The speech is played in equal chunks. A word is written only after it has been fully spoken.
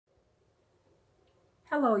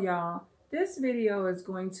Hello, y'all. This video is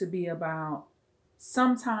going to be about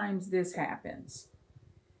sometimes this happens.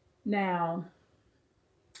 Now,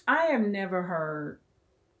 I have never heard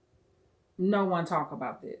no one talk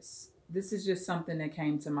about this. This is just something that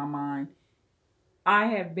came to my mind. I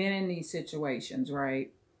have been in these situations,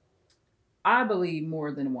 right? I believe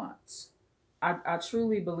more than once. I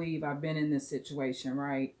truly believe I've been in this situation,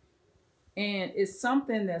 right? And it's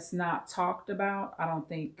something that's not talked about, I don't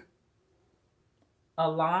think, a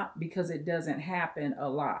lot because it doesn't happen a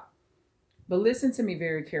lot. But listen to me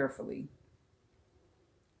very carefully.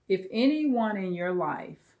 If anyone in your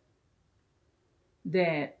life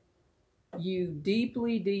that you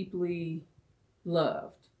deeply, deeply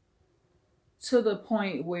loved to the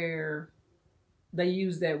point where they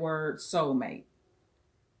use that word soulmate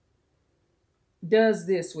does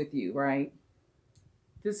this with you, right?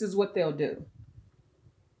 This is what they'll do.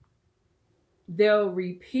 They'll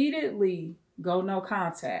repeatedly go no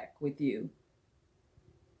contact with you.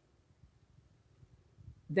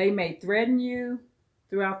 They may threaten you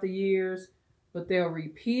throughout the years, but they'll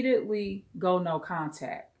repeatedly go no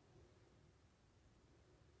contact.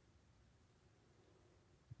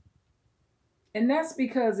 And that's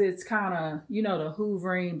because it's kind of, the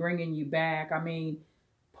hoovering, bringing you back. I mean,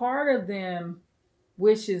 part of them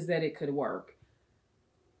wishes that it could work.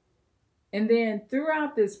 And then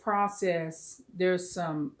throughout this process, there's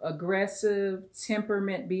some aggressive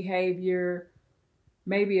temperament behavior,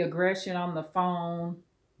 maybe aggression on the phone.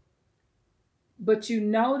 But you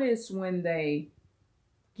notice when they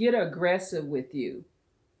get aggressive with you,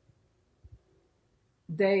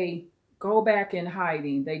 they go back in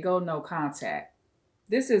hiding, they go no contact.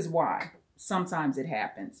 This is why sometimes it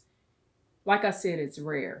happens. Like I said, it's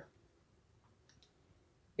rare.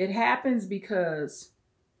 It happens because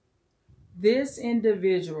this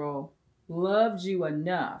individual loves you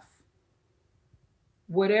enough,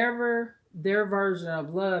 whatever their version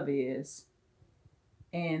of love is,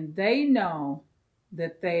 and they know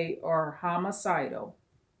that they are homicidal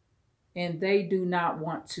and they do not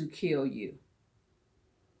want to kill you.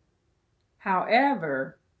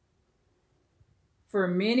 However, for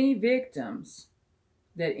many victims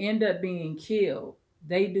that end up being killed,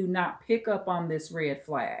 they do not pick up on this red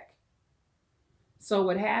flag. So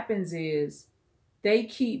what happens is they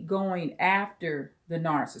keep going after the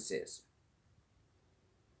narcissist.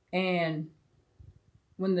 And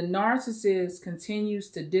when the narcissist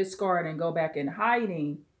continues to discard and go back in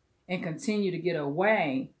hiding and continue to get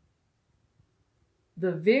away,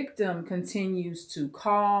 the victim continues to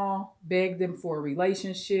call, beg them for a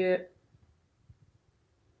relationship,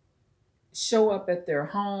 show up at their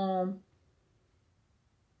home.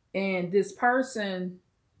 And this person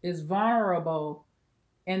is vulnerable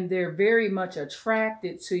and they're very much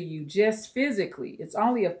attracted to you just physically. It's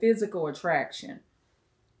only a physical attraction.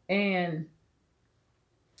 And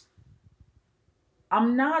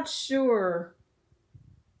I'm not sure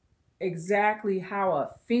exactly how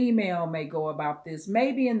a female may go about this,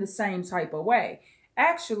 maybe in the same type of way.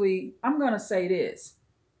 Actually, I'm going to say this.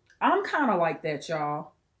 I'm kind of like that,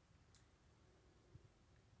 y'all.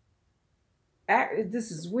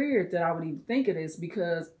 This is weird that I would even think of this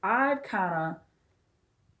because I've kind of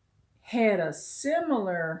had a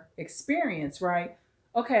similar experience, right?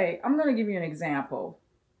 Okay, I'm going to give you an example.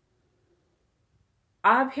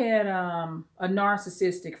 I've had a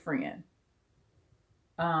narcissistic friend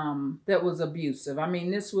that was abusive. I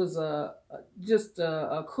mean, this was just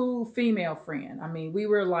a cool female friend. I mean, we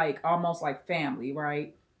were like almost like family,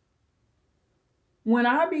 right? When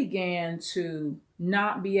I began to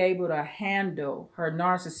not be able to handle her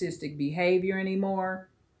narcissistic behavior anymore,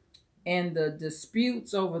 and the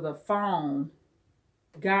disputes over the phone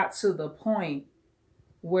got to the point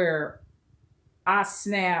where I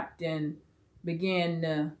snapped and began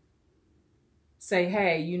to say,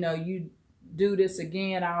 hey, you do this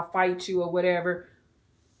again, I'll fight you or whatever.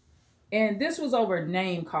 And this was over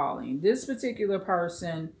name calling. This particular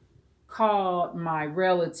person called my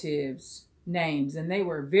relatives names, and they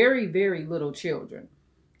were very, very little children,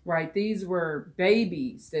 right? These were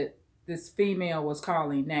babies that this female was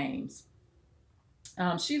calling names.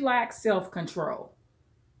 She lacked self-control.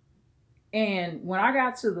 And when I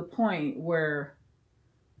got to the point where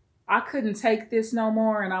I couldn't take this no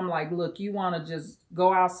more, and I'm like, look, you want to just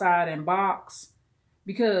go outside and box?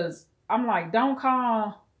 Because I'm like, don't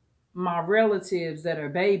call my relatives that are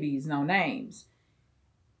babies no names.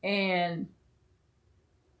 And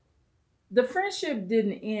the friendship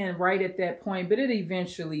didn't end right at that point, but it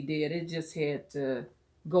eventually did. It just had to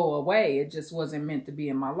go away. It just wasn't meant to be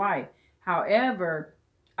in my life. However,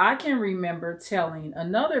 I can remember telling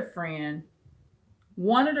another friend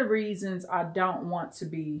one of the reasons I don't want to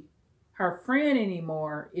be her friend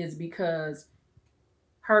anymore is because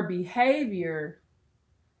her behavior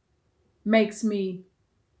makes me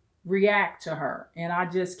react to her, and I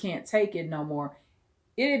just can't take it no more.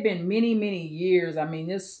 It had been many, many years. I mean,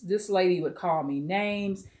 this lady would call me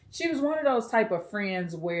names. She was one of those type of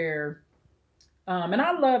friends where, and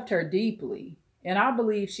I loved her deeply, and I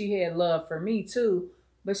believe she had love for me too.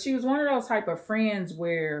 But she was one of those type of friends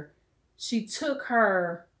where she took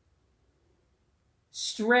her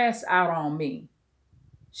stress out on me.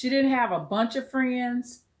 She didn't have a bunch of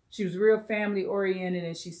friends. She was real family oriented,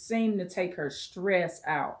 and she seemed to take her stress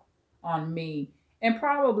out on me and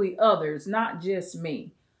probably others, not just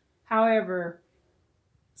me. However,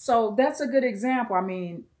 so that's a good example. I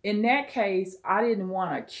mean, in that case, I didn't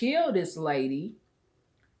want to kill this lady,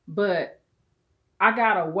 but I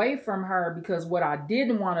got away from her because what I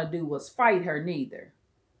didn't want to do was fight her neither.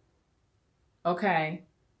 Okay?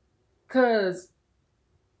 Because,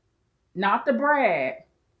 not to brag,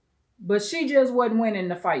 but she just wasn't winning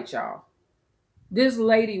the fight, y'all. This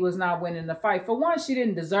lady was not winning the fight. For one, she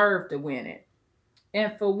didn't deserve to win it.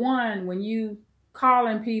 And for one, when you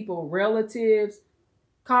calling people relatives,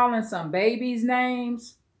 calling some babies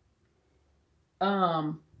names,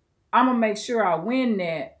 I'm gonna make sure I win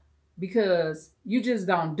that, because you just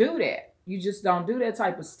don't do that. You just don't do that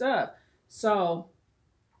type of stuff. So,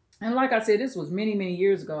 and like I said, this was many, many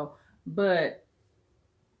years ago, but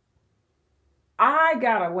I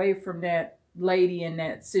got away from that lady in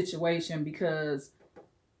that situation because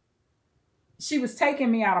she was taking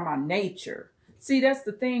me out of my nature. See, that's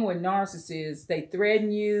the thing with narcissists. They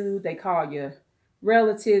threaten you. They call you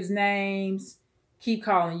relatives names, keep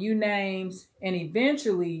calling you names, and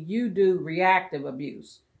eventually you do reactive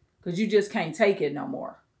abuse because you just can't take it no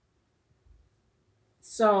more.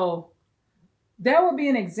 So that would be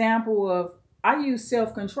an example of, I use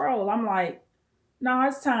self-control. I'm like, no,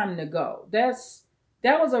 it's time to go. That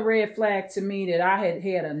was a red flag to me, that I had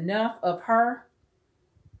had enough of her,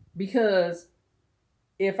 because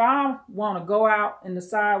if I want to go out in the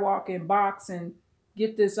sidewalk and box and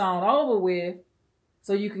get this on over with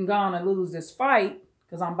so you can go on and lose this fight,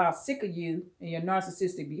 because I'm about sick of you and your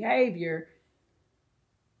narcissistic behavior,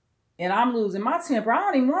 and I'm losing my temper, I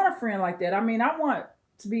don't even want a friend like that. I mean, I want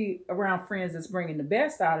to be around friends that's bringing the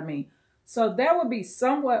best out of me. So that would be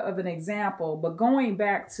somewhat of an example. But going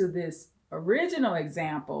back to this original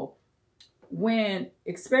example, when,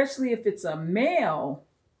 especially if it's a male,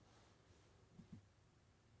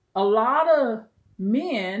 a lot of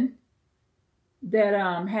men that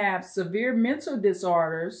have severe mental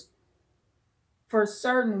disorders, for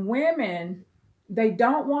certain women, they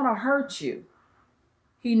don't want to hurt you.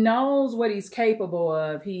 He knows what he's capable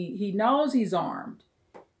of. He knows he's armed.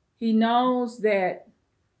 He knows that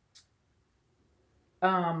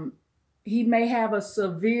he may have a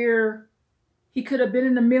severe, he could have been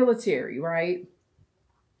in the military, right?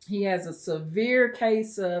 He has a severe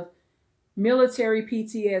case of military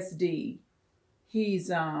PTSD.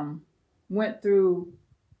 He's went through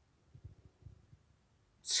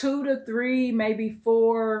 2 to 3, maybe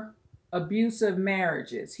 4 abusive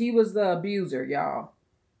marriages. He was the abuser, y'all,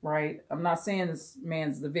 right? I'm not saying this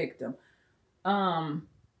man's the victim.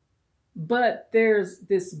 But there's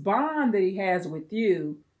this bond that he has with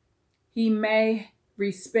you. He may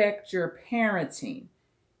respect your parenting.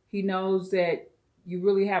 He knows that you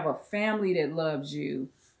really have a family that loves you.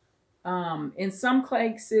 In some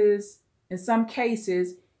cases,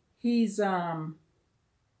 he's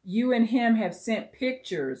you and him have sent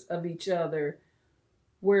pictures of each other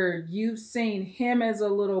where you've seen him as a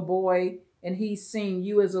little boy and he's seen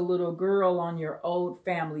you as a little girl on your old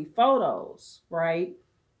family photos, right?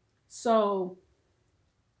 So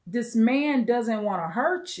this man doesn't want to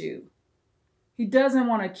hurt you. He doesn't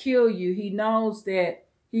want to kill you. He knows that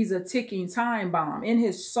he's a ticking time bomb. In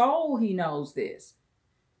his soul, he knows this.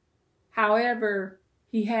 However,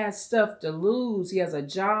 he has stuff to lose. He has a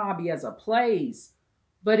job. He has a place.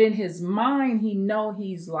 But in his mind, he know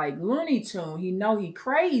he's like Looney Tune. He know he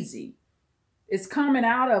crazy. It's coming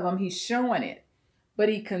out of him. He's showing it. But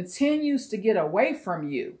he continues to get away from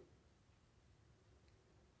you.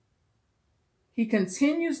 He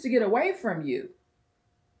continues to get away from you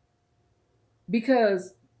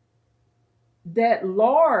because that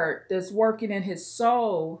Lord that's working in his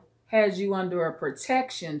soul has you under a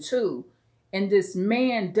protection too. And this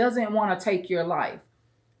man doesn't want to take your life.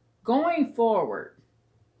 Going forward,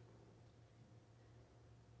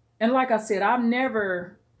 and like I said, I've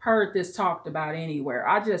never heard this talked about anywhere.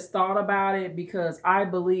 I just thought about it because I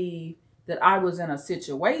believe that I was in a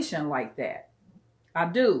situation like that. I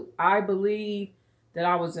do. I believe that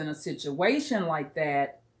I was in a situation like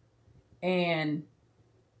that, and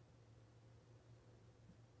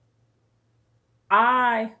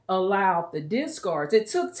I allowed the discards. It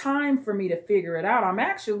took time for me to figure it out. I'm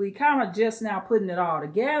actually kind of just now putting it all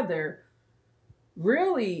together.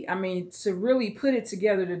 Really, I mean, to really put it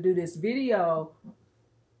together to do this video,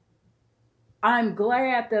 I'm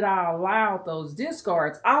glad that I allowed those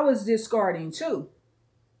discards. I was discarding too.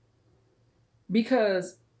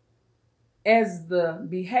 Because as the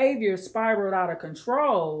behavior spiraled out of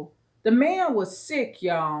control, the man was sick,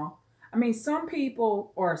 y'all. I mean, some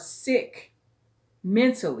people are sick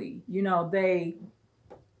mentally. You know, they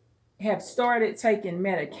have started taking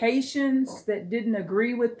medications that didn't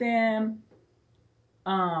agree with them.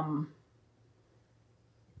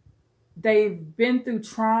 They've been through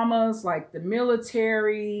traumas like the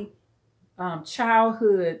military,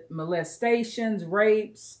 childhood molestations,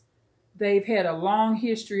 rapes. They've had a long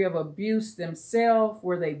history of abuse themselves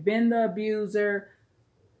where they've been the abuser.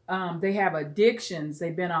 They have addictions.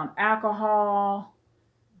 They've been on alcohol.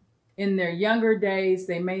 In their younger days,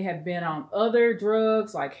 they may have been on other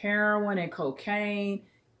drugs like heroin and cocaine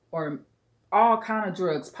or all kind of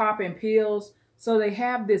drugs, popping pills. So they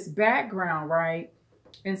have this background, right?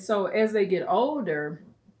 And so as they get older,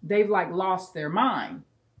 they've like lost their mind.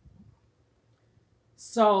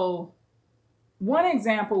 So one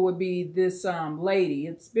example would be this lady.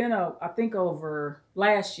 It's been, I think, over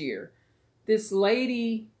last year. This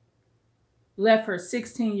lady left her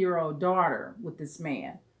 16-year-old daughter with this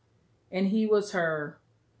man, and he was her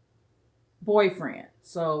boyfriend.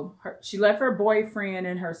 So she left her boyfriend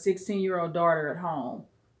and her 16-year-old daughter at home,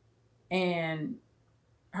 and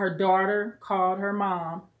her daughter called her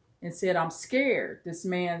mom and said, "I'm scared. This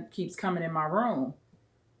man keeps coming in my room."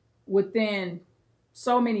 Within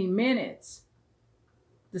so many minutes,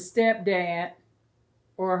 the stepdad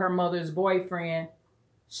or her mother's boyfriend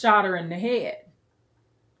shot her in the head.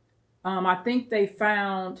 I think they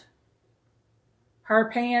found her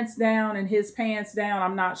pants down and his pants down.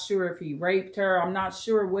 I'm not sure if he raped her. I'm not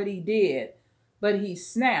sure what he did, but he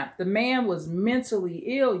snapped. The man was mentally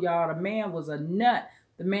ill, y'all. The man was a nut.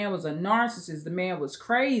 The man was a narcissist. The man was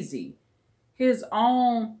crazy. His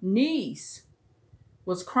own niece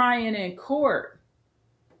was crying in court.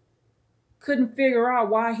 Couldn't figure out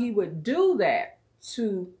why he would do that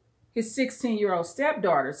to his 16-year-old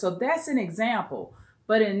stepdaughter. So that's an example.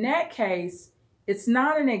 But in that case, it's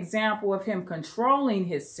not an example of him controlling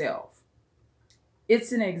himself.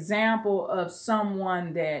 It's an example of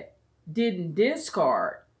someone that didn't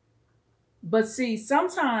discard. But see,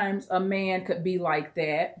 sometimes a man could be like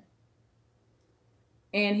that,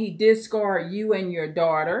 and he discard you and your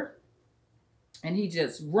daughter, and he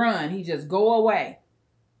just run. He just go away.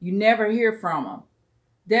 You never hear from him.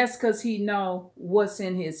 That's because he know what's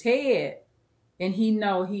in his head, and he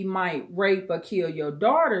know he might rape or kill your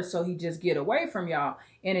daughter, so he just get away from y'all.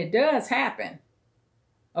 And it does happen.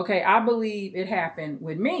 Okay, I believe it happened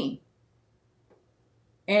with me.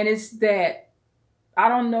 And it's that, I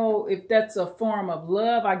don't know if that's a form of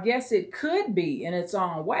love. I guess it could be in its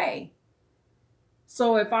own way.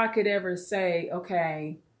 So if I could ever say,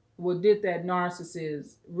 okay, well, did that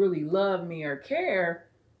narcissist really love me or care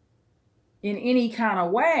in any kind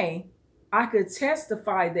of way, I could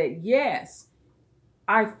testify that yes,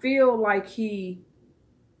 I feel like he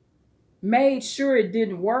made sure it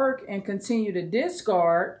didn't work and continued to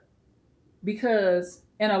discard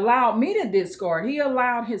and allowed me to discard. He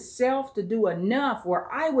allowed himself to do enough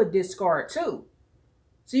where I would discard too.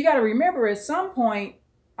 So you got to remember, at some point,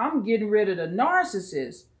 I'm getting rid of the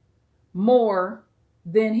narcissist more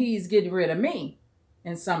than he's getting rid of me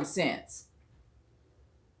in some sense.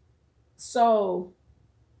 So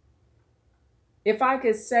if I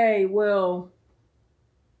could say, well,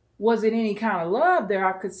 was it any kind of love there?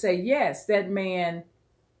 I could say, yes, that man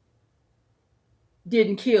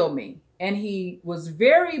didn't kill me. And he was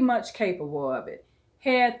very much capable of it.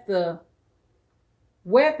 Had the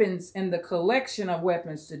weapons and the collection of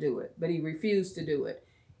weapons to do it, but he refused to do it.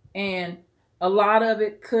 And a lot of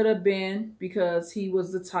it could have been because he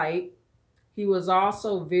was the type. He was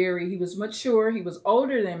also he was mature. He was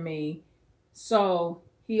older than me. So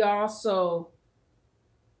he also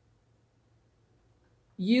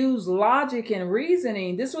used logic and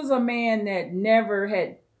reasoning. This was a man that never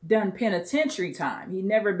had done penitentiary time. He'd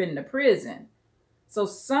never been to prison. So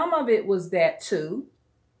some of it was that too.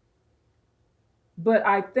 But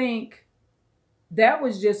I think that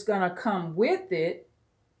was just going to come with it.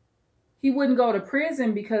 He wouldn't go to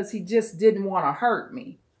prison because he just didn't want to hurt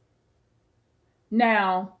me.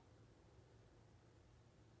 Now,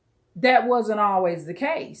 that wasn't always the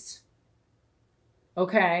case.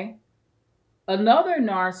 Okay? Another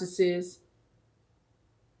narcissist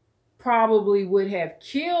probably would have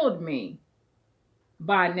killed me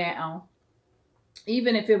by now,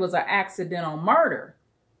 even if it was an accidental murder.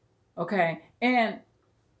 Okay. And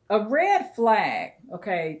a red flag,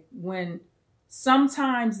 okay, when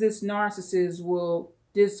sometimes this narcissist will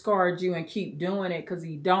discard you and keep doing it because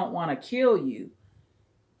he don't want to kill you.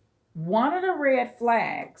 One of the red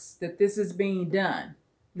flags that this is being done,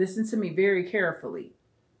 listen to me very carefully,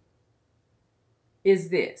 is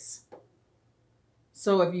this.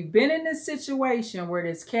 So if you've been in this situation where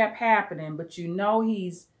this kept happening, but you know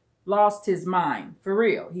he's lost his mind, for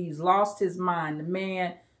real, he's lost his mind. The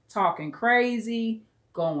man talking crazy,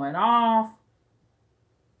 going off,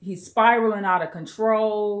 he's spiraling out of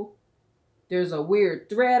control. There's a weird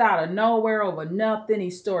threat out of nowhere over nothing.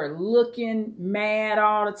 He started looking mad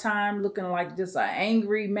all the time, looking like just an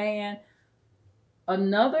angry man.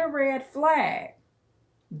 Another red flag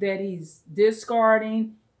that he's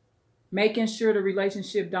discarding, making sure the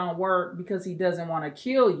relationship don't work because he doesn't want to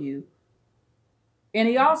kill you. And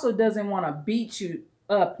he also doesn't want to beat you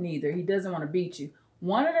up neither. He doesn't want to beat you.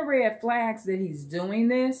 One of the red flags that he's doing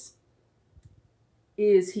this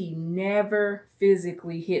is he never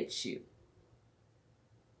physically hits you.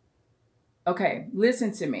 Okay,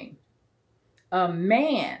 listen to me. A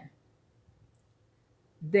man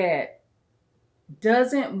that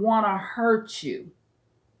doesn't want to hurt you,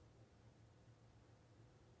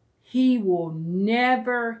 he will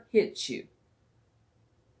never hit you.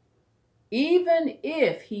 Even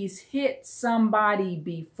if he's hit somebody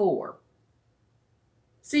before.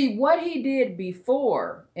 See, what he did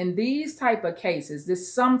before in these type of cases,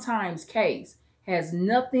 this sometimes case, has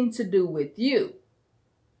nothing to do with you.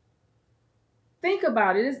 Think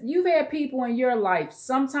about it. You've had people in your life,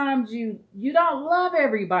 sometimes you don't love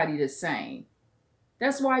everybody the same.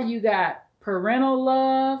 That's why you got parental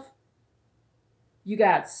love, you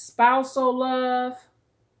got spousal love,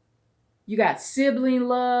 you got sibling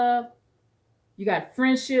love, you got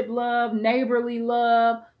friendship love, neighborly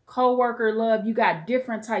love, co-worker love. You got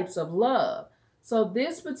different types of love. So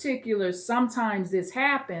this particular, sometimes this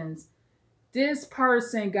happens, this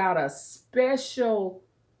person got a special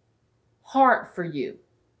heart for you.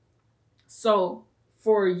 So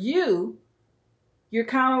for you, you're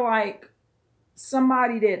kind of like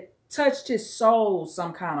somebody that touched his soul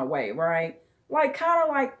some kind of way, right? Like kind of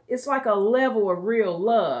like, it's like a level of real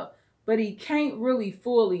love, but he can't really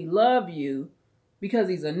fully love you because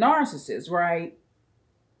he's a narcissist, right?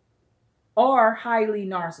 Or highly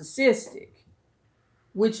narcissistic,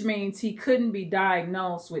 which means he couldn't be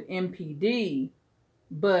diagnosed with MPD,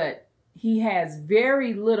 but he has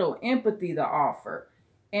very little empathy to offer.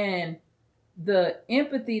 And the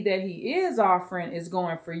empathy that he is offering is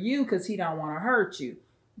going for you because he don't want to hurt you.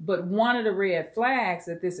 But one of the red flags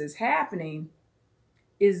that this is happening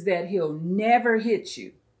is that he'll never hit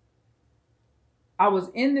you. I was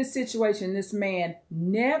in this situation. This man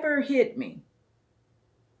never hit me.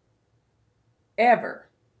 Ever.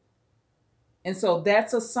 And so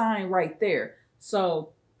that's a sign right there. So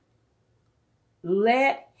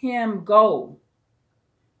let him go.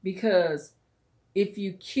 Because if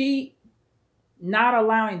you keep not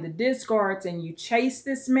allowing the discards and you chase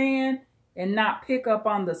this man and not pick up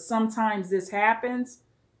on the sometimes this happens,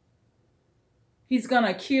 he's going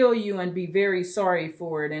to kill you and be very sorry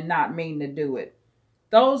for it and not mean to do it.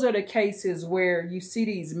 Those are the cases where you see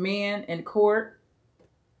these men in court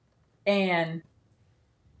and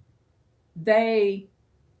they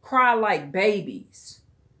cry like babies.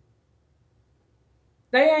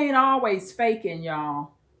 They ain't always faking,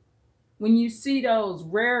 y'all. When you see those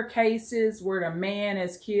rare cases where the man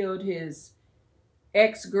has killed his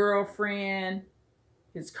ex-girlfriend,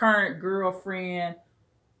 his current girlfriend,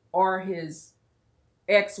 or his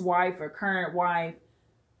ex-wife or current wife,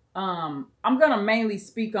 I'm going to mainly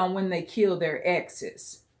speak on when they kill their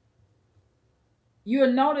exes.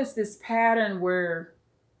 You'll notice this pattern where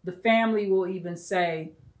the family will even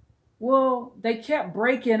say, well, they kept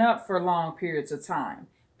breaking up for long periods of time.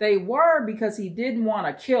 They were because he didn't want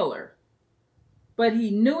to kill her. But he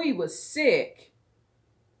knew he was sick.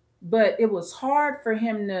 But it was hard for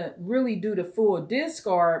him to really do the full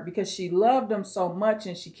discard because she loved him so much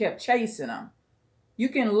and she kept chasing him. You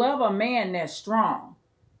can love a man that's strong,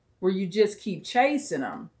 where you just keep chasing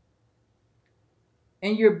him.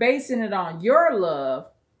 And you're basing it on your love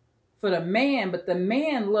for the man, but the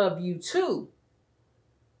man loved you too.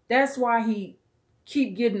 That's why he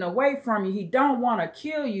keep getting away from you. He don't want to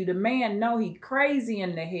kill you. The man know he crazy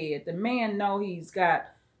in the head. The man know he's got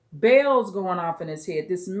bells going off in his head.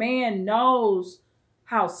 This man knows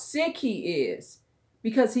how sick he is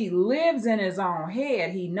because he lives in his own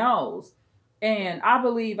head. He knows. And I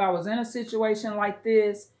believe I was in a situation like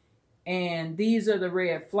this, and these are the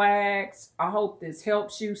red flags. I hope this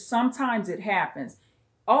helps you. Sometimes it happens.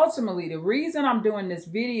 Ultimately, the reason I'm doing this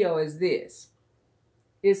video is this.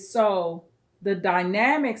 Is so the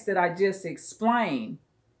dynamics that I just explained,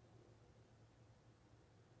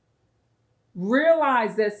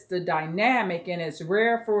 realize that's the dynamic and it's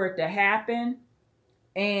rare for it to happen.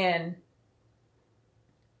 And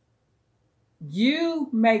you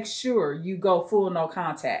make sure you go full no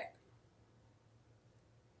contact.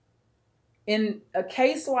 In a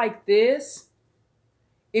case like this,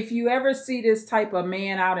 if you ever see this type of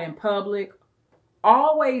man out in public,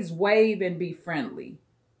 always wave and be friendly.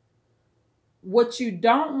 What you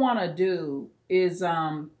don't want to do is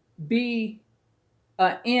be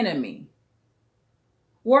an enemy.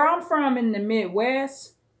 Where I'm from in the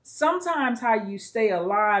Midwest, sometimes how you stay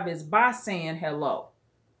alive is by saying hello.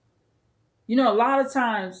 You know, a lot of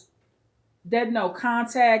times that no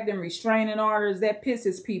contact and restraining orders, that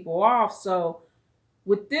pisses people off. So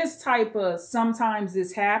with this type of sometimes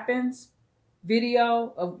this happens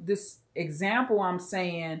video of this example, I'm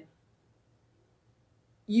saying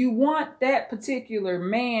you want that particular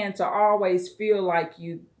man to always feel like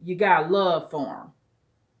you got love for him.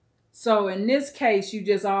 So in this case, you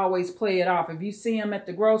just always play it off. If you see him at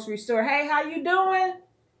the grocery store, hey, how you doing?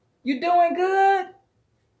 You doing good?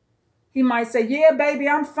 He might say, yeah, baby,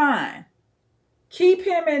 I'm fine. Keep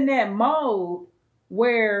him in that mode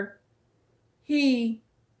where he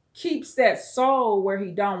keeps that soul where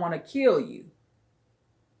he don't want to kill you,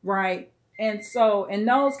 right? And so in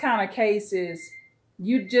those kind of cases,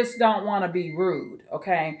 you just don't want to be rude,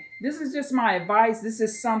 okay? This is just my advice. This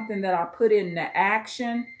is something that I put into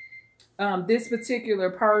action. This particular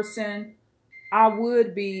person, I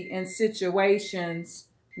would be in situations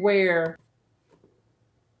where,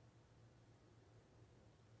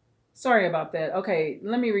 sorry about that. Okay,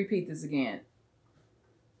 let me repeat this again.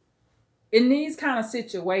 In these kind of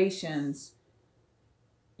situations,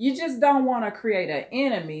 you just don't want to create an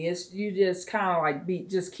enemy. You just kind of like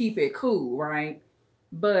just keep it cool, right?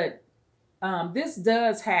 But this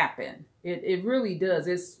does happen. It really does.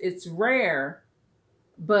 It's rare,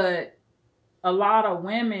 but a lot of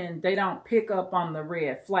women, they don't pick up on the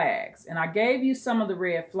red flags. And I gave you some of the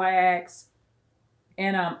red flags.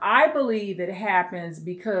 And I believe it happens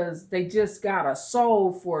because they just got a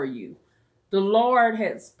soul for you. The Lord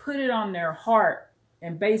has put it on their heart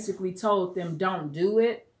and basically told them don't do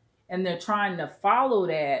it. And they're trying to follow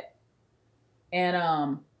that.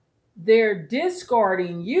 And they're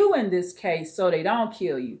discarding you in this case so they don't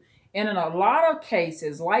kill you. And in a lot of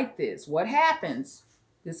cases like this, what happens,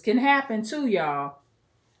 this can happen too, y'all.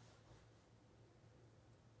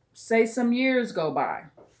 Say some years go by.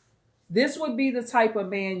 This would be the type of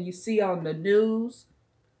man you see on the news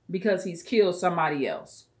because he's killed somebody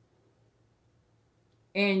else.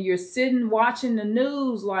 And you're sitting watching the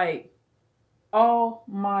news like, oh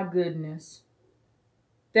my goodness,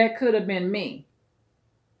 that could have been me.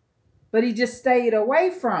 But he just stayed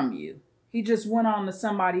away from you. He just went on to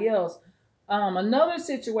somebody else. Another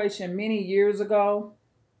situation many years ago,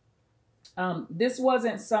 this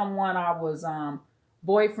wasn't someone I was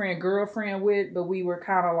boyfriend, girlfriend with, but we were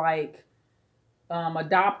kind of like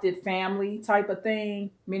adopted family type of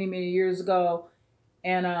thing many, many years ago.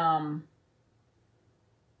 And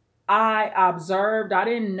I observed, I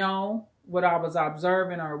didn't know what I was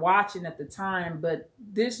observing or watching at the time, but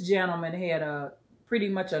this gentleman had pretty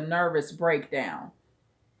much a nervous breakdown.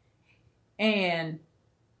 And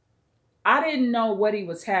I didn't know what he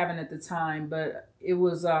was having at the time, but it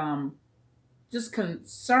was just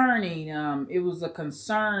concerning. It was a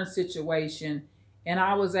concern situation. And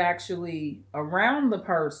I was actually around the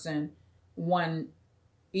person one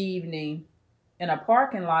evening in a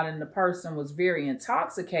parking lot, and the person was very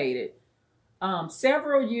intoxicated.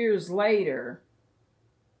 Several years later,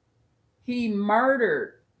 he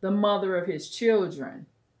murdered the mother of his children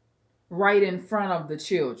right in front of the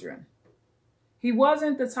children. He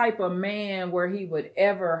wasn't the type of man where he would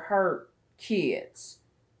ever hurt kids.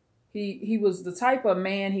 He was the type of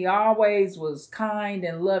man, he always was kind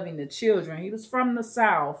and loving to children. He was from the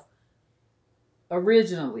South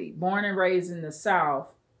originally, born and raised in the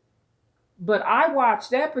South. But I watched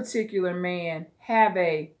that particular man have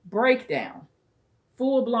a breakdown,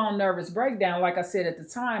 full-blown nervous breakdown. Like I said, at the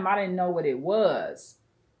time, I didn't know what it was.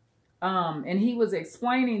 And he was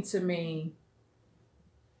explaining to me,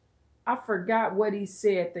 I forgot what he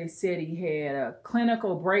said. They said he had a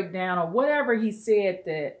clinical breakdown or whatever he said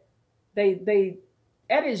that they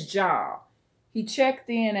at his job. He checked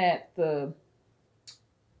in at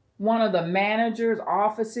one of the manager's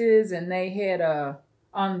offices, and they had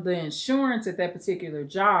on the insurance at that particular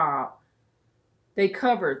job, they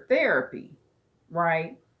covered therapy,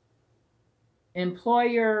 right?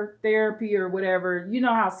 Employer therapy or whatever. You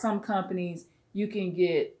know how some companies you can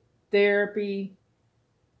get therapy.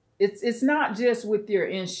 It's not just with your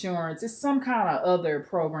insurance. It's some kind of other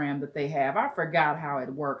program that they have. I forgot how it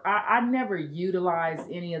worked. I never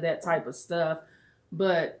utilized any of that type of stuff,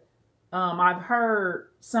 but I've heard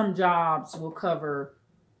some jobs will cover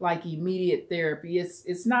like immediate therapy.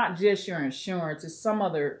 It's not just your insurance. It's some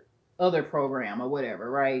other program or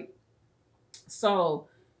whatever, right? So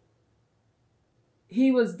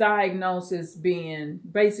he was diagnosed as being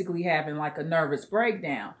basically having like a nervous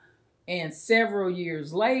breakdown. And several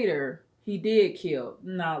years later, he did kill.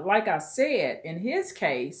 Now, like I said, in his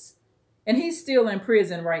case, and he's still in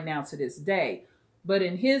prison right now to this day, but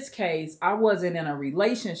in his case, I wasn't in a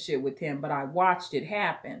relationship with him, but I watched it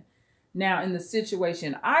happen. Now, in the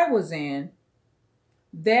situation I was in,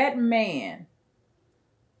 that man,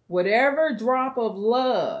 whatever drop of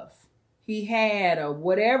love he had or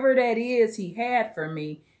whatever that is he had for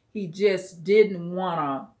me, he just didn't want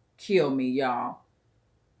to kill me, y'all.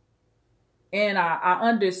 And I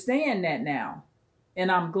understand that now.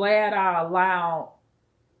 And I'm glad I allowed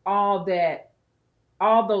all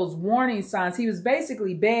those warning signs. He was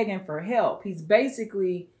basically begging for help. He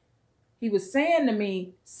was saying to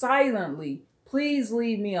me silently, please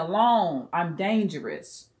leave me alone. I'm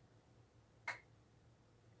dangerous.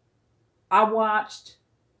 I watched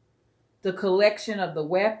the collection of the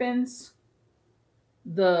weapons,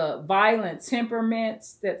 the violent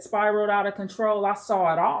temperaments that spiraled out of control. I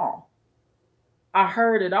saw it all. I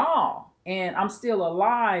heard it all, and I'm still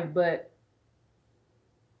alive, but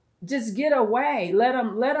just get away. Let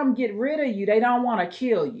them get rid of you. They don't want to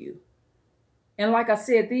kill you. And like I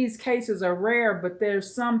said, these cases are rare, but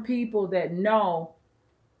there's some people that know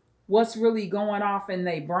what's really going off in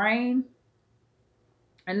their brain,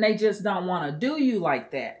 and they just don't want to do you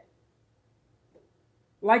like that.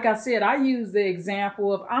 Like I said, I use the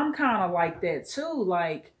example of I'm kind of like that too.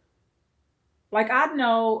 Like I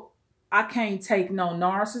know I can't take no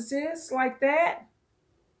narcissist like that.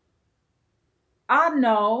 I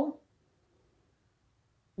know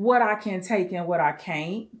what I can take and what I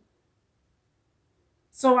can't.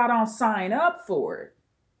 So I don't sign up for it,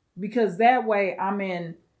 because that way I'm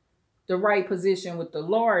in the right position with the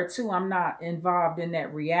Lord too. I'm not involved in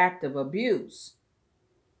that reactive abuse.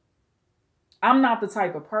 I'm not the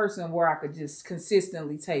type of person where I could just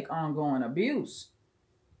consistently take ongoing abuse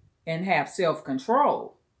and have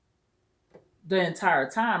self-control the entire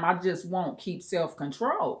time. I just won't keep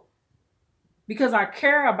self-control because I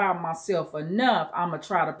care about myself enough. I'm going to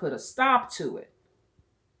try to put a stop to it.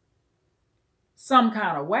 Some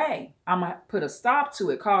kind of way. I'm going to put a stop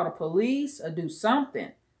to it, call the police or do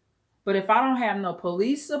something. But if I don't have no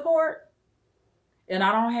police support and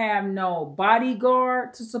I don't have no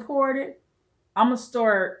bodyguard to support it, I'm going to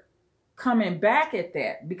start coming back at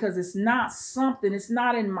that, because it's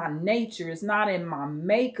not in my nature. It's not in my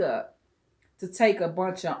makeup to take a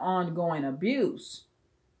bunch of ongoing abuse.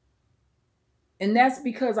 And that's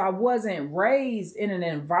because I wasn't raised in an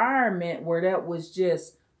environment where that was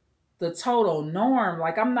just the total norm.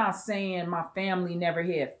 Like, I'm not saying my family never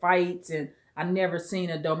had fights and I never seen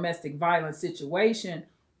a domestic violence situation,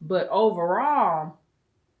 but overall,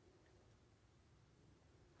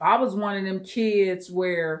 I was one of them kids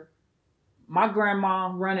where my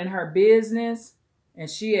grandma running her business and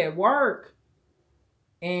she at work,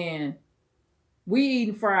 and we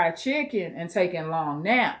eating fried chicken and taking long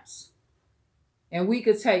naps. And we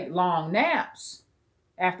could take long naps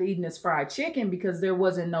after eating this fried chicken because there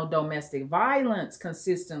wasn't no domestic violence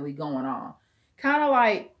consistently going on. Kind of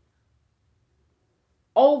like,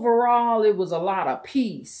 overall, it was a lot of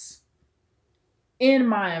peace in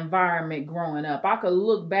my environment growing up. I could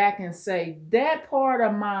look back and say that part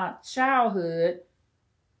of my childhood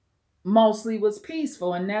mostly was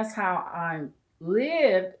peaceful, and that's how I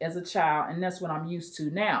lived as a child, and that's what I'm used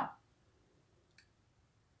to now.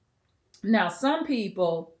 Now, some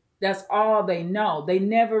people, that's all they know. They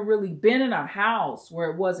never really been in a house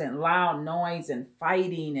where it wasn't loud noise and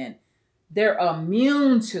fighting, and they're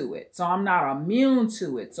immune to it. So I'm not immune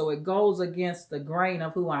to it. So it goes against the grain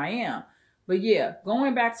of who I am. But yeah,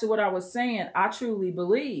 going back to what I was saying, I truly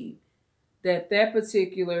believe that that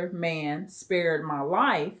particular man spared my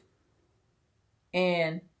life.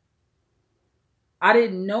 And I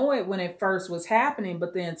didn't know it when it first was happening,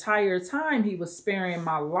 but the entire time he was sparing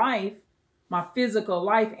my life, my physical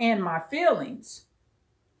life, and my feelings.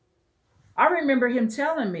 I remember him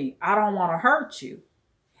telling me, I don't want to hurt you.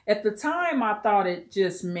 At the time, I thought it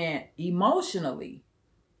just meant emotionally.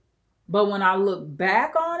 But when I look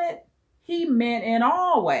back on it, he meant in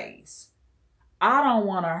all ways. I don't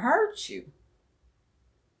want to hurt you.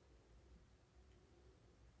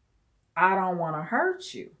 I don't want to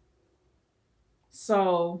hurt you.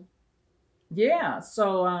 So, yeah.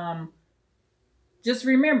 So, just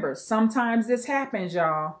remember, sometimes this happens,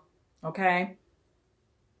 y'all. Okay?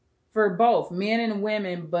 For both men and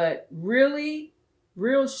women, but really,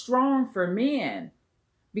 real strong for men.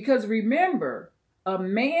 Because remember, a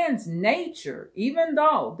man's nature, even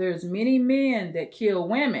though there's many men that kill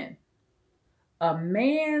women, a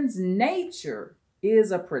man's nature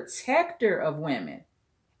is a protector of women.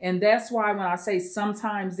 And that's why when I say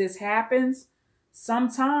sometimes this happens,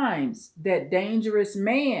 sometimes that dangerous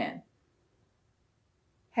man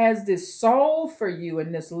has this soul for you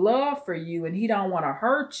and this love for you, and he don't want to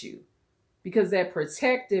hurt you because that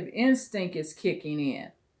protective instinct is kicking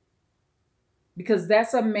in. Because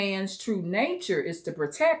that's a man's true nature, is to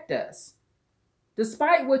protect us.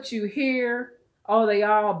 Despite what you hear, oh, they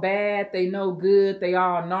all bad, they no good, they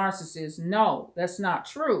all narcissists. No, that's not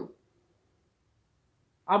true.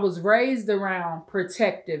 I was raised around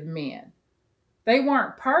protective men. They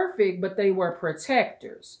weren't perfect, but they were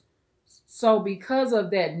protectors. So because of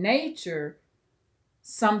that nature,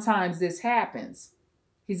 sometimes this happens.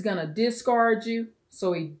 He's going to discard you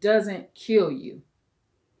so he doesn't kill you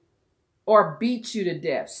or beat you to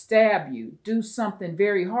death, stab you, do something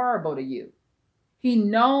very horrible to you. He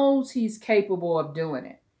knows he's capable of doing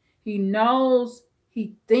it. He knows,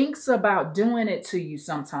 he thinks about doing it to you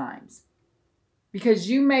sometimes because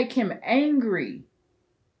you make him angry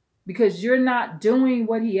because you're not doing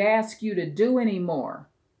what he asks you to do anymore.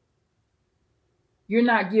 You're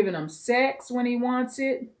not giving him sex when he wants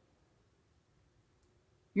it.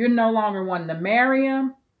 You're no longer wanting to marry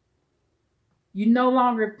him. You no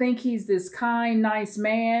longer think he's this kind, nice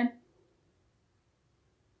man.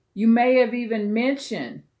 You may have even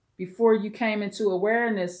mentioned before you came into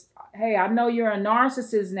awareness, hey, I know you're a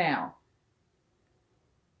narcissist now.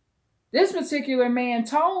 This particular man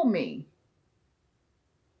told me.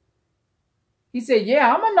 He said,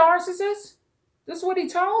 yeah, I'm a narcissist. This is what he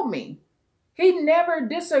told me. He never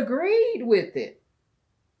disagreed with it.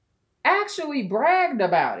 Actually bragged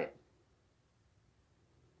about it.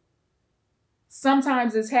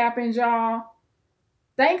 Sometimes this happens, y'all.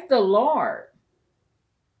 Thank the Lord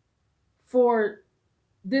for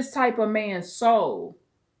this type of man's soul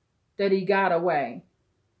that he got away.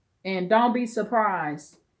 And don't be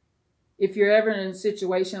surprised if you're ever in a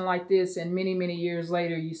situation like this and many, many years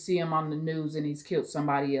later you see him on the news and he's killed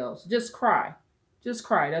somebody else. Just cry. Just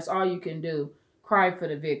cry. That's all you can do. Cry for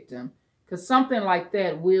the victim. Because something like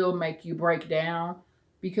that will make you break down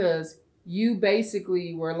because you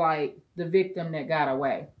basically were like the victim that got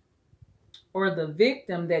away or the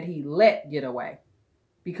victim that he let get away.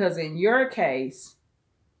 Because in your case,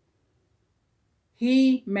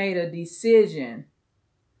 he made a decision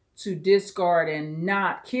to discard and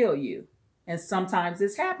not kill you. And sometimes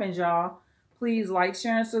this happens, y'all. Please like,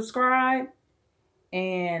 share, and subscribe.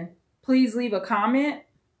 And please leave a comment.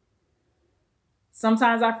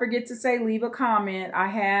 Sometimes I forget to say leave a comment. I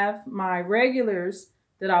have my regulars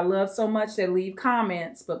that I love so much that leave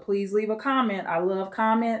comments, but please leave a comment. I love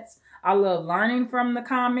comments. I love learning from the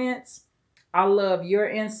comments. I love your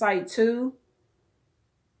insight too,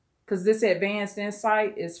 because this advanced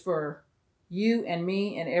insight is for you and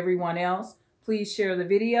me and everyone else. Please share the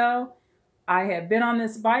video. I have been on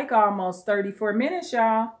this bike almost 34 minutes,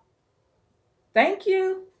 y'all. Thank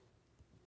you.